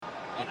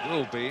It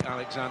will be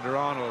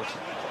Alexander-Arnold.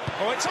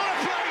 Oh, it's on a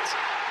plate!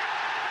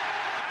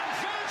 And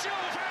Virgil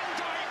van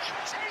Dijk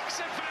takes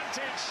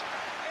advantage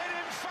in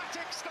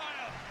emphatic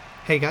style.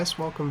 Hey guys,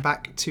 welcome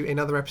back to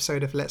another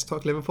episode of Let's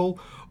Talk Liverpool.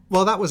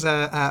 Well, that was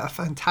a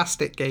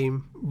fantastic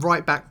game,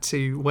 right back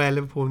to where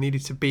Liverpool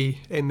needed to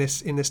be in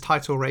this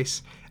title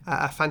race.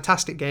 A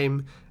fantastic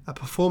game, a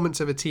performance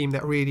of a team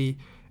that really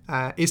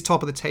is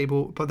top of the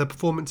table, but the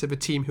performance of a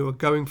team who are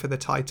going for the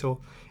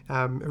title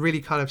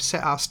really kind of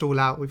set our stall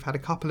out. We've had a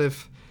couple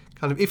of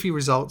kind of iffy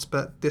results,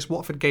 but this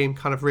Watford game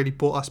kind of really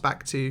brought us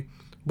back to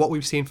what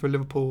we've seen from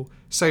Liverpool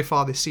so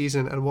far this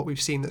season and what we've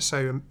seen that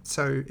so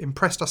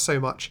impressed us so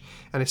much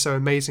and is so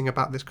amazing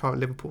about this current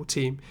Liverpool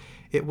team.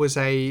 It was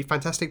a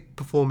fantastic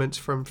performance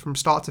from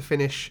start to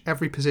finish.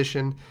 Every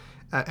position,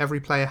 every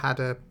player had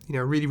a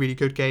really, really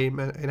good game,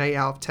 an 8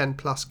 out of 10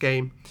 plus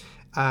game.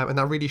 And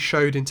that really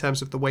showed in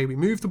terms of the way we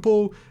moved the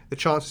ball, the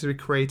chances we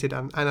created,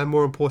 and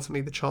more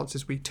importantly, the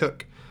chances we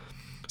took.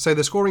 So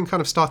the scoring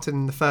kind of started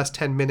in the first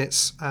 10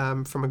 minutes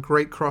from a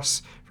great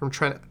cross from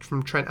Trent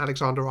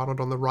Alexander-Arnold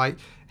on the right,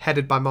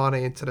 headed by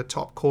Mane into the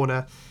top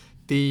corner.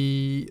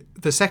 The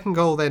second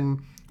goal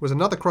then was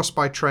another cross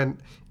by Trent.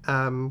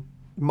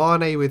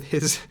 Mane with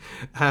his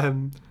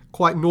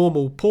quite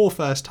normal poor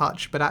first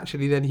touch, but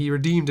actually then he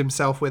redeemed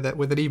himself with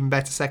an even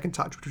better second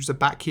touch, which was a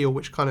back heel,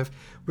 which kind of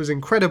was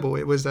incredible.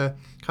 It was a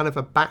kind of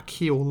a back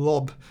heel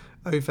lob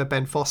over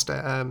Ben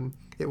Foster.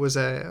 It was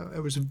a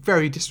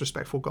very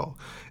disrespectful goal,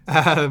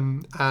 it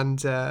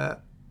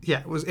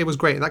was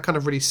great. That kind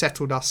of really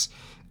settled us.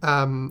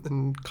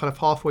 And kind of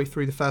halfway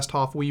through the first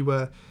half, we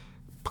were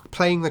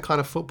playing the kind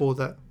of football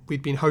that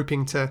we'd been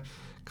hoping to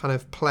kind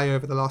of play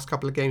over the last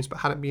couple of games, but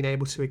hadn't been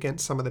able to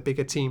against some of the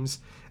bigger teams.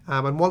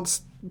 And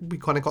once we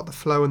kind of got the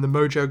flow and the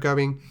mojo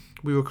going,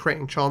 we were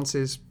creating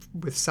chances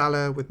with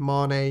Salah, with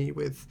Mane,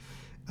 with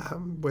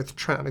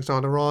Trent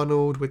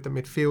Alexander-Arnold, with the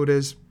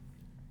midfielders,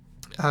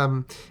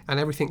 and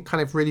everything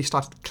kind of really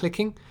started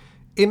clicking.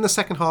 In the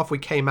second half, we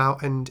came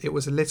out and it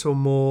was a little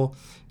more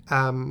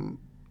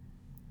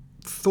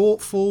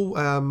thoughtful.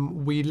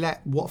 We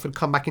let Watford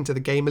come back into the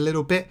game a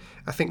little bit.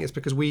 I think it's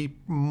because we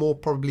more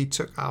probably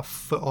took our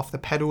foot off the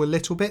pedal a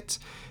little bit.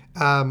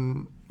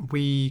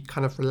 We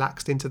kind of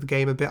relaxed into the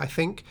game a bit, I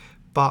think.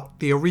 But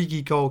the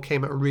Origi goal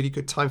came at a really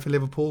good time for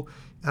Liverpool.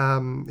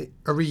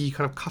 Origi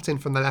kind of cut in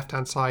from the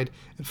left-hand side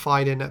and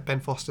fired in at Ben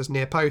Foster's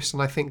near post.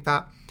 And I think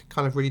that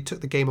kind of really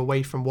took the game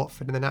away from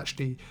Watford and then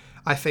actually,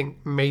 I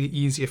think, made it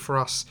easier for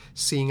us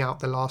seeing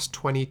out the last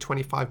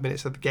 20-25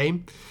 minutes of the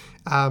game.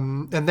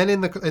 And then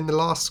in the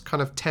last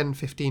kind of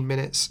 10-15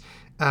 minutes,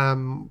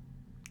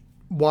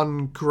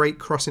 one great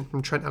crossing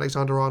from Trent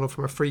Alexander-Arnold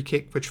from a free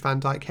kick, which Van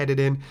Dijk headed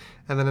in,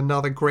 and then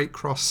another great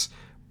cross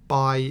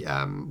by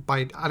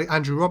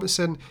Andrew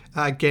Robertson,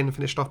 again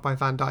finished off by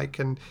Van Dijk,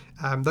 and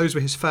those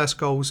were his first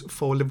goals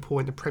for Liverpool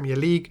in the Premier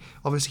League.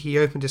 Obviously, he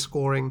opened his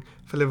scoring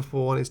for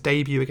Liverpool on his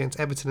debut against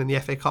Everton in the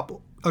FA Cup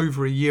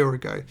over a year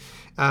ago.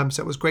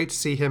 So it was great to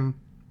see him.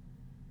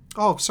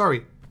 Oh,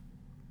 sorry.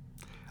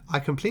 I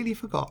completely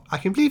forgot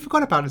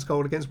about his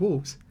goal against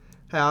Wolves.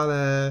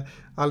 I'll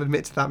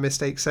admit to that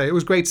mistake. So it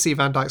was great to see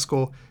Van Dijk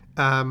score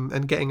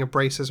and getting a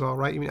brace as well,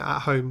 right? I mean,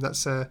 at home,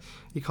 that's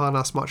you can't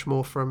ask much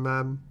more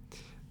from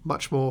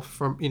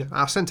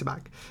our centre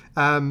back.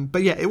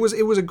 But yeah, it was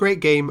a great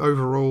game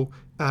overall.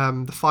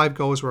 The 5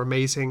 goals were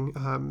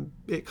amazing.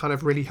 It kind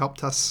of really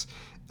helped us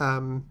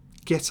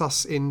get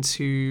us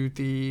into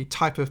the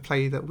type of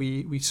play that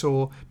we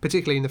saw,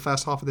 particularly in the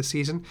first half of the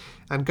season.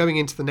 And going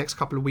into the next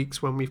couple of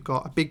weeks when we've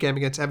got a big game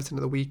against Everton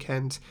at the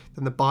weekend,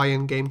 then the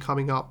Bayern game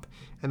coming up,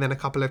 and then a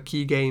couple of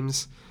key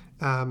games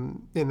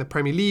in the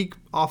Premier League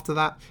after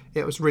that,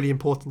 it was really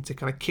important to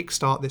kind of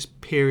kickstart this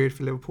period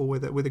for Liverpool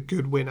with a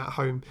good win at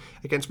home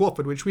against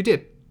Watford, which we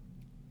did.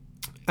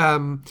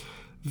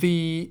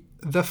 The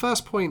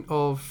first point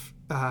of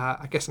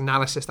I guess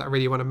analysis that I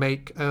really want to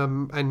make,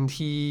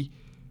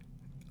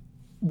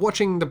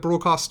 watching the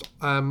broadcast,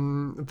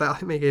 that I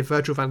think they gave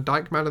Virgil van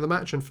Dijk man of the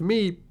match, and for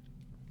me,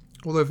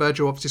 although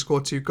Virgil obviously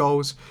scored 2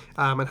 goals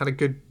and had a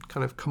good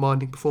kind of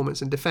commanding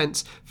performance in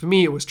defence, for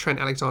me it was Trent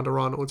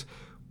Alexander-Arnold.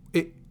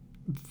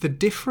 The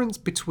difference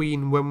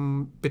between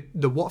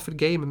the Watford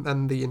game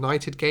and the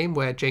United game,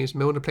 where James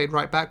Milner played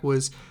right back,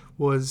 was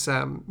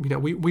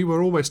we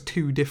were almost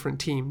 2 different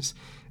teams.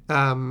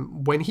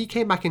 When he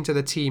came back into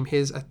the team,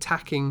 his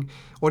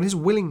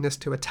willingness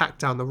to attack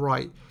down the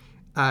right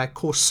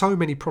caused so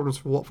many problems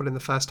for Watford in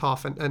the first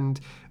half, and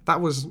that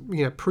was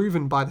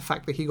proven by the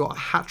fact that he got a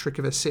hat-trick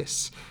of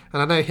assists.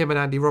 And I know him and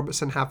Andy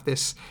Robertson have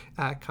this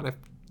kind of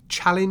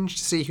challenge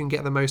to see who can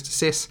get the most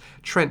assists.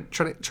 Trent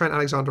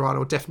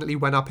Alexander-Arnold definitely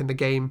went up in the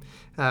game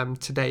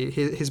today.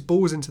 His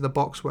balls into the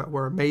box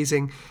were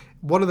amazing.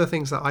 One of the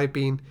things that I've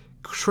been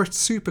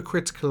super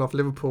critical of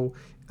Liverpool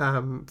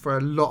for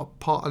a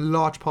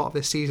large part of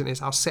this season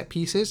is our set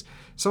pieces.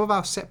 Some of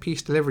our set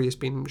piece delivery has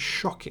been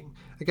shocking.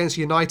 Against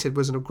United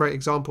was a great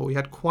example. We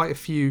had quite a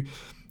few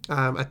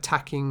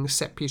attacking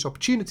set piece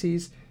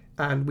opportunities,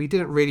 and we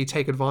didn't really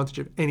take advantage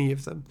of any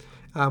of them.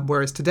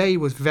 Whereas today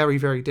was very,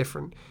 very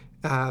different.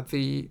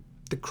 The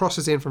the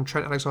crosses in from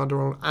Trent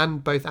Alexander-Arnold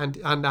and both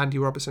Andy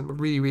Robertson were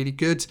really, really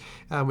good,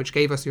 which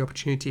gave us the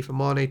opportunity for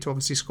Mane to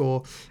obviously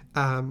score,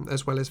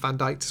 as well as Van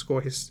Dijk to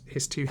score his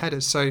 2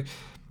 headers. So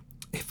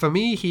for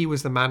me, he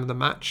was the man of the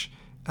match.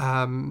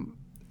 And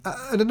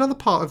another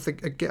part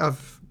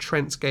of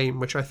Trent's game,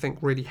 which I think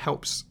really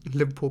helps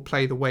Liverpool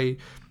play the way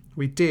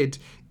we did,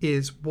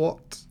 is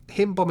what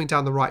him bombing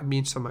down the right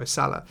means for Mo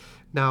Salah.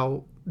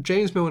 Now,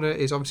 James Milner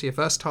is obviously a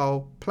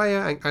versatile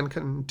player and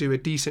can do a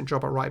decent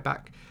job at right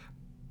back.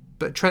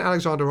 But Trent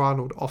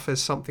Alexander-Arnold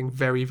offers something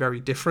very, very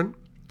different.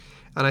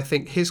 And I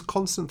think his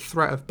constant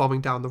threat of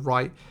bombing down the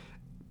right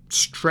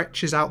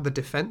stretches out the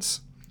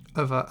defence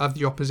of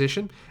the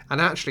opposition. And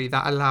actually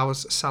that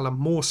allows Salah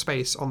more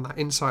space on that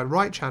inside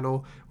right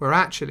channel, where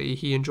actually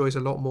he enjoys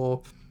a lot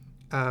more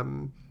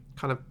kind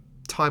of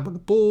time on the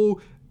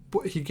ball.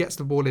 He gets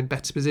the ball in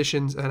better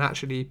positions and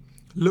actually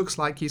looks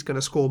like he's going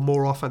to score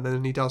more often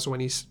than he does when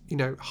he's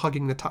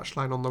hugging the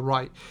touchline on the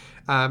right.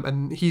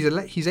 And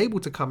he's able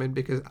to come in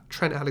because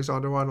Trent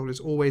Alexander-Arnold is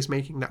always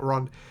making that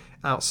run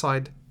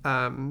outside,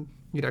 kind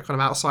of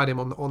outside him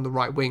on the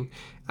right wing.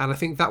 And I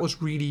think that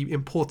was really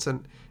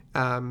important,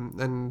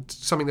 and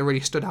something that really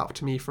stood out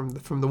to me from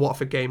the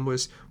Watford game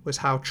was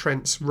how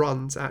Trent's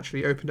runs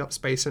actually opened up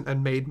space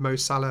and made Mo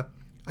Salah,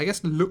 I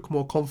guess, look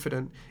more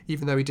confident,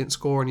 even though he didn't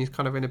score and he's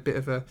kind of in a bit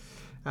of a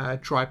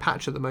dry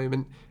patch at the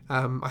moment.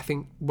 I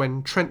think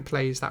when Trent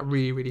plays, that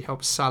really, really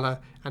helps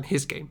Salah and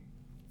his game.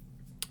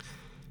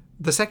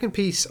 The second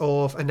piece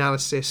of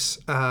analysis,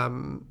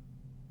 and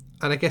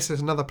I guess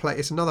it's another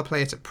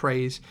player to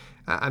praise,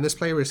 and this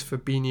player is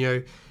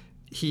Fabinho.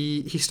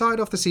 He started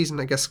off the season,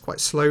 I guess, quite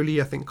slowly.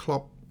 I think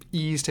Klopp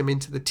eased him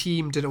into the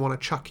team, didn't want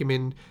to chuck him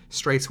in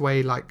straight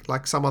away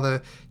like some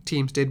other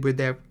teams did with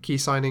their key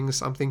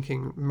signings. I'm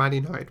thinking Man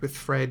United with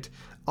Fred,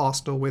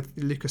 Arsenal with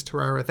Lucas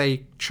Torreira.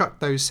 They chucked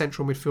those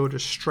central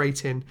midfielders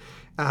straight in,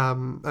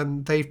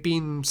 and they've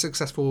been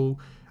successful.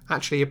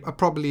 Actually,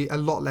 probably a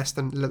lot less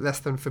than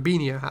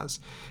Fabinho has.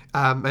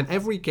 And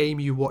every game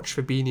you watch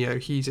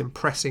Fabinho, he's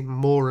impressing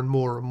more and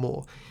more and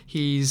more.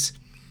 He's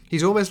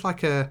almost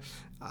like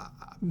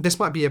this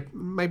might be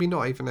maybe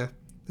not even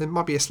there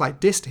might be a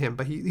slight diss to him,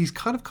 but he's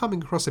kind of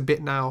coming across a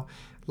bit now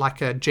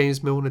like a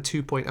James Milner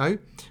 2.0,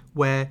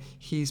 where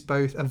he's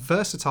both a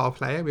versatile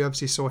player. We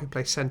obviously saw him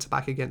play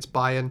centre-back against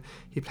Bayern.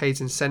 He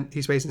plays in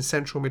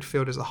central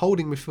midfield as a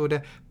holding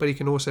midfielder, but he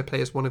can also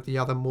play as one of the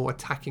other more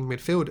attacking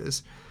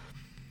midfielders.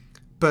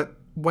 But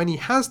when he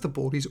has the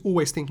ball, he's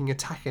always thinking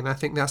attacking. I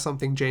think that's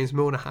something James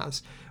Milner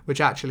has,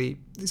 which actually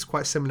is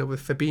quite similar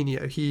with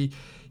Fabinho.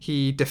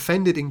 He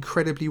defended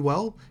incredibly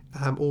well,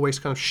 always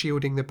kind of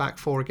shielding the back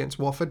four against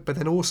Watford. But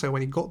then also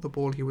when he got the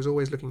ball, he was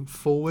always looking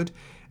forward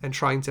and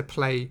trying to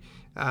play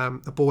a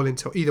ball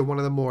into either one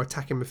of the more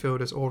attacking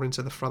midfielders or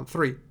into the front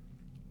three.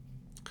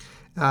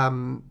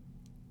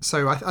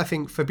 So I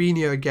think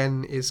Fabinho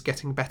again is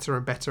getting better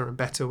and better and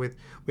better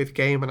with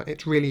game, and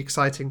it's really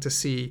exciting to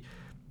see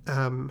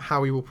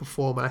how he will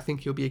perform, and I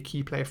think he'll be a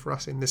key player for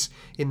us in this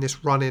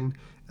run-in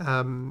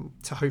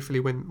to hopefully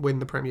win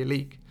the Premier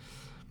League.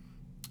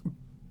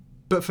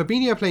 But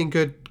Fabinho playing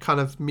good kind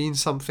of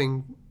means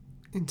something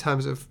in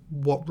terms of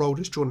what role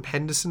does Jordan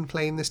Henderson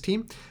play in this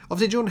team.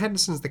 Obviously, Jordan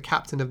Henderson's the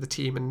captain of the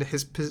team, and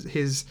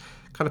his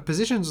kind of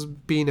position's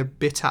been a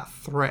bit at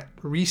threat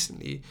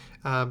recently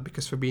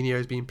because Fabinho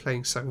has been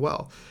playing so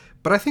well.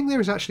 But I think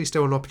there is actually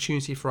still an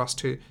opportunity for us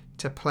to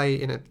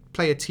play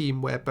a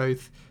team where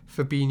both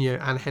Fabinho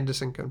and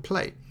Henderson can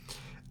play.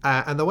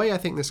 And the way I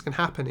think this can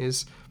happen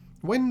is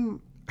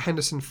when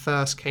Henderson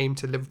first came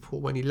to Liverpool,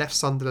 when he left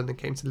Sunderland and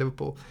came to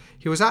Liverpool,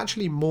 he was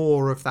actually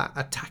more of that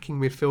attacking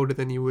midfielder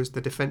than he was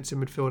the defensive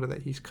midfielder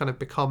that he's kind of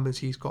become as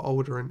he's got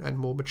older and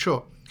more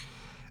mature.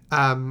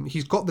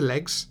 He's got the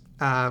legs.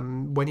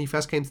 When he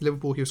first came to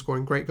Liverpool, he was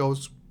scoring great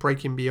goals,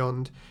 breaking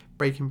beyond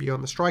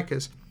the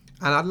strikers.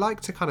 And I'd like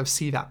to kind of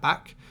see that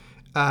back.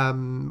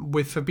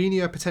 With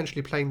Fabinho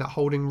potentially playing that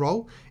holding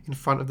role in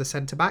front of the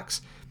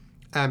centre-backs,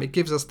 it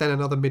gives us then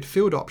another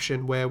midfield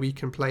option where we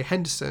can play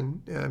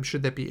Henderson,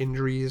 should there be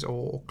injuries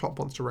or Klopp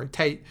wants to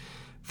rotate,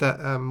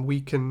 that we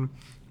can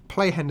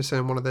play Henderson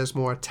in one of those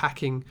more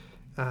attacking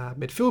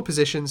midfield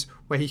positions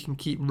where he can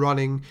keep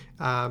running,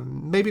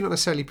 maybe not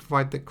necessarily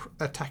provide the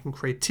attacking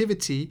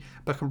creativity,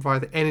 but can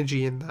provide the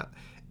energy in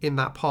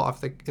that part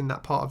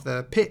of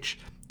the pitch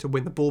to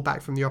win the ball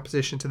back from the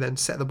opposition, to then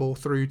set the ball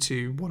through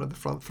to one of the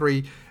front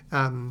three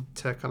to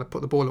kind of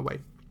put the ball away.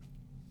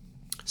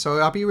 So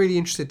I'll be really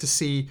interested to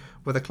see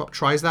whether Klopp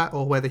tries that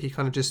or whether he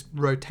kind of just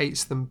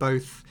rotates them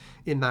both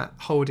in that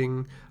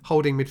holding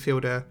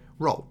midfielder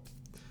role.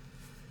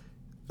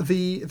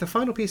 The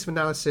final piece of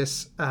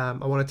analysis I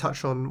want to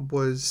touch on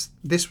was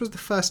this was the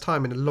first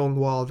time in a long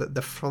while that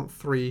the front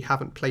three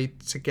haven't played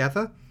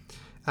together.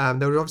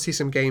 There were obviously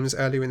some games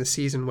earlier in the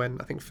season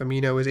when I think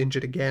Firmino was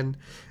injured again,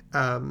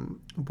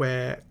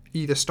 where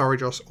either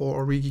Sturridge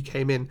or Origi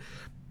came in.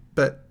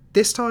 But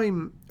this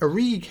time,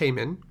 Origi came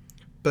in,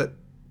 but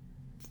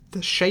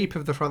the shape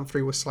of the front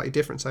three was slightly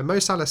different. So Mo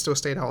Salah still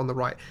stayed out on the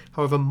right.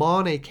 However,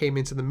 Mane came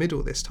into the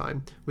middle this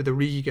time with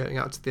Origi going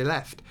out to the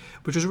left,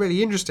 which was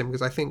really interesting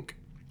because I think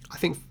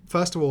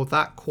first of all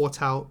that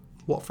caught out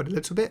Watford a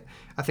little bit.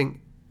 I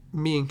think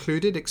me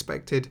included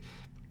expected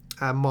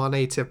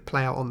Mane to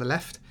play out on the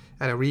left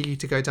and Origi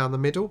to go down the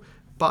middle,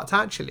 but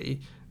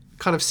actually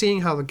kind of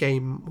seeing how the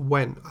game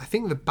went, I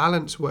think the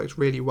balance worked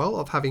really well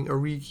of having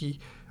Origi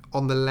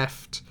on the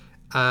left,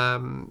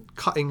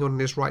 cutting on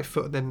his right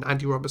foot, then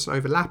Andy Robertson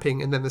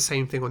overlapping, and then the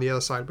same thing on the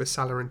other side with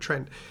Salah and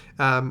Trent.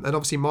 And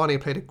obviously Mane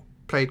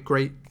played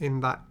great in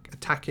that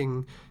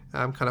attacking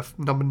kind of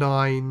number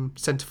 9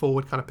 centre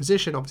forward kind of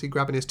position, obviously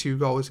grabbing his 2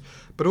 goals,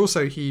 but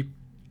also he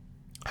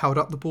held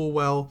up the ball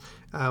well,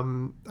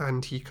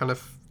 and he kind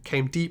of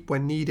came deep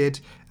when needed,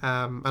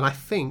 and I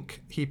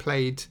think he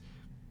played.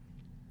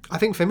 I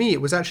think for me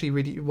it was actually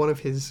really one of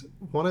his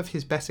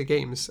better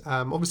games.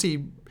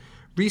 Obviously,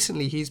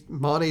 recently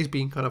Mane's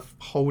been kind of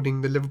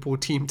holding the Liverpool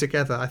team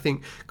together. I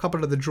think a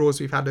couple of the draws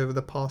we've had over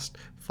the past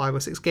 5 or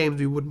 6 games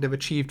we wouldn't have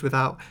achieved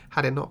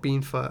had it not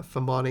been for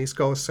Mane's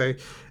goals. So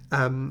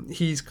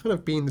he's kind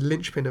of been the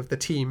linchpin of the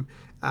team.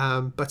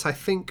 But I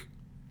think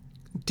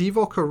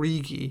Divock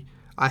Origi,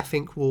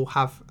 will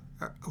have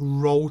a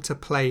role to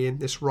play in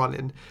this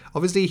run-in.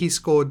 Obviously, he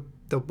scored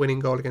the winning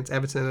goal against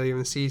Everton earlier in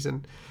the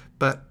season,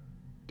 but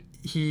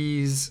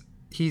he's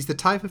the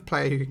type of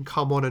player who can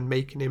come on and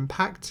make an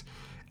impact.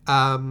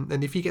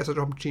 And if he gets an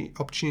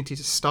opportunity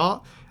to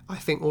start, I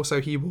think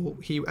also he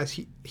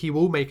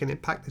will make an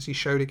impact, as he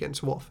showed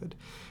against Watford.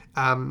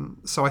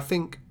 So I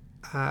think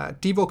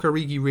Divock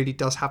Origi really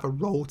does have a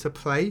role to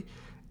play.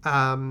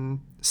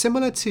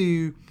 Similar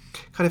to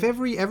kind of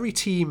every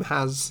team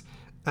has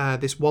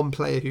this one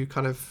player who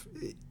kind of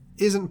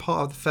isn't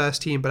part of the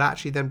first team, but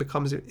actually then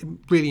becomes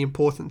really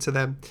important to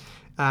them.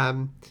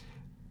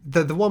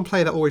 The one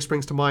player that always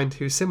springs to mind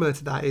who's similar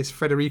to that is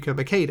Federico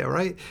Macheda,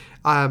 right?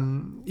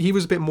 He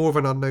was a bit more of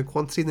an unknown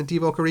quantity than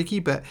Divock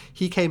Origi, but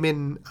he came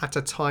in at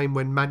a time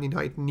when Man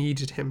United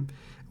needed him,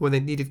 when they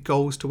needed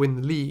goals to win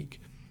the league,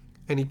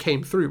 and he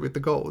came through with the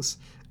goals.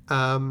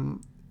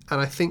 And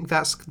I think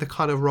that's the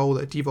kind of role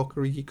that Divock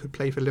Origi could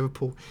play for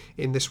Liverpool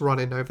in this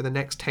run-in over the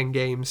next 10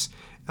 games,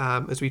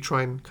 as we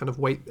try and kind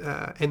of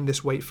end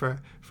this wait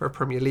for a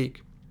Premier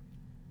League.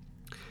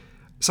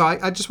 So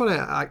I guess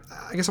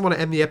I want to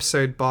end the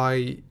episode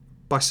by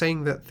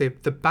saying that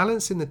the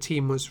balance in the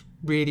team was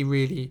really,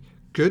 really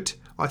good,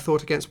 I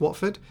thought, against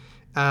Watford.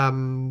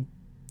 The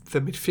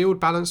midfield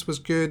balance was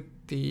good.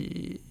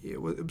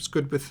 It was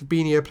good with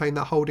Fabinho playing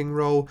that holding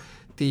role.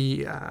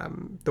 The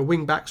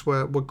wing backs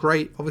were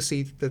great.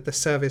 Obviously, the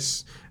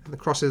service and the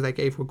crosses they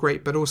gave were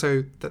great, but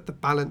also that the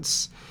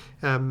balance,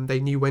 they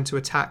knew when to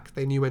attack,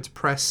 they knew when to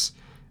press,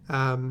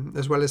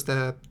 as well as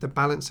the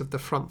balance of the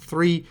front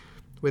three,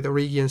 with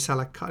Origi and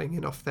Salah cutting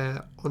in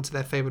onto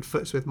their favoured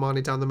foots with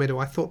Mane down the middle.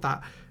 I thought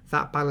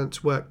that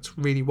balance worked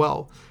really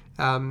well.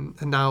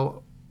 And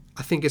now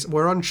I think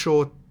we're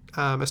unsure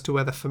as to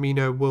whether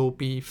Firmino will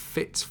be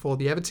fit for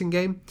the Everton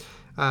game.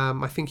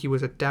 I think he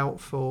was a doubt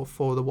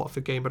for the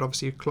Watford game, but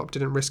obviously Klopp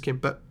didn't risk him.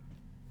 But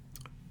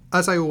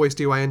as I always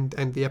do, I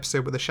end the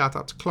episode with a shout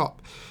out to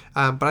Klopp.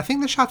 But I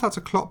think the shout out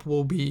to Klopp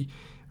will be,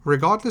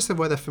 regardless of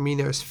whether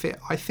Firmino is fit,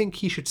 I think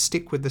he should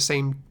stick with the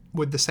same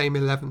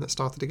 11 that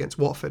started against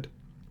Watford.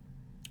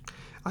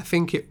 I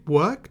think it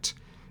worked.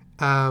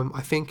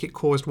 I think it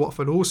caused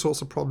Watford all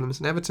sorts of problems,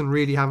 and Everton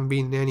really haven't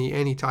been in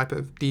any type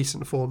of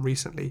decent form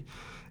recently.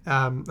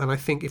 And I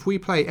think if we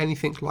play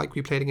anything like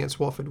we played against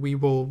Watford, we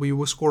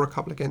will score a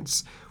couple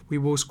against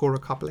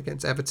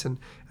Everton,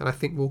 and I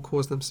think we'll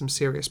cause them some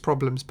serious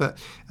problems. But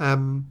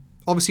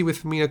obviously,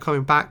 with Firmino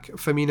coming back,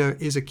 Firmino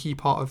is a key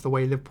part of the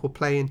way Liverpool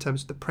play in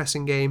terms of the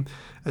pressing game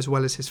as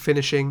well as his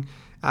finishing.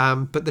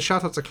 But the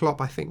shout out to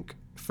Klopp, I think,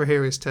 for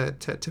here is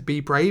to be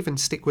brave and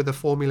stick with the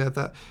formula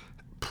that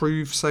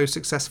proved so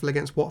successful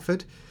against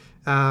Watford.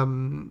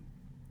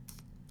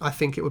 I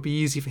think it would be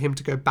easy for him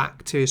to go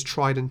back to his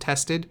tried and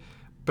tested,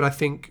 but I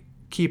think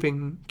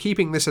keeping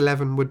this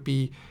 11 would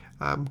be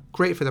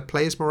great for the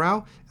players'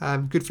 morale,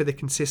 good for the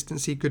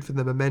consistency, good for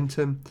the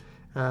momentum.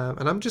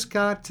 And I'm just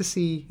glad to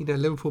see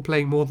Liverpool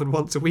playing more than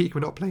once a week.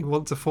 We're not playing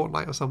once a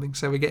fortnight or something,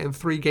 so we're getting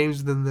 3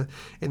 games in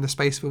the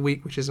space of a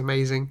week, which is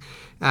amazing.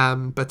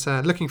 But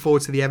looking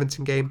forward to the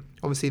Everton game.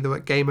 Obviously, the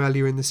game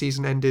earlier in the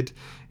season ended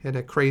in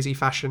a crazy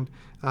fashion.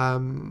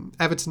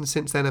 Everton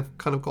since then have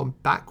kind of gone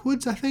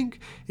backwards, I think,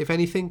 if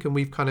anything, and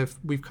we've kind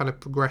of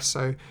progressed.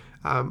 So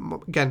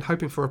again,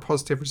 hoping for a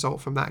positive result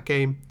from that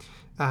game.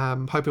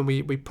 Hoping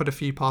we put a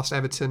few past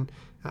Everton.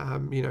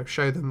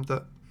 Show them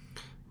that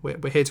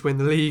we're here to win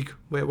the league.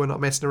 We're not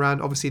messing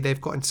around. Obviously,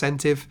 they've got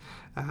incentive,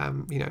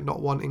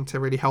 not wanting to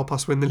really help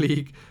us win the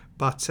league.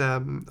 But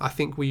I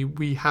think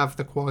we have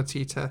the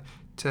quality to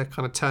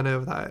kind of turn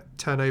over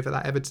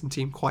that Everton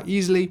team quite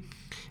easily.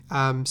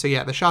 So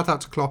yeah, the shout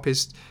out to Klopp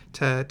is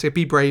to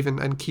be brave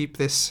and keep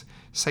this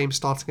same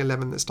starting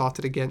 11 that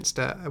started against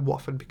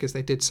Watford, because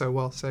they did so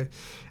well. So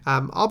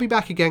I'll be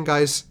back again,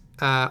 guys,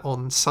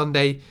 on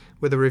Sunday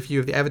with a review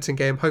of the Everton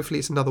game. Hopefully,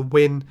 it's another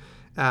win.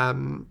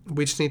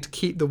 We just need to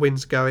keep the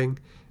wins going,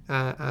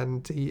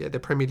 and the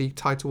Premier League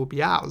title will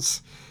be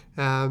ours.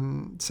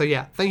 So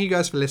yeah, thank you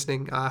guys for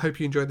listening. I hope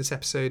you enjoyed this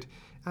episode,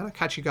 and I'll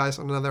catch you guys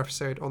on another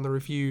episode on the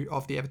review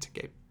of the Everton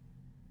game.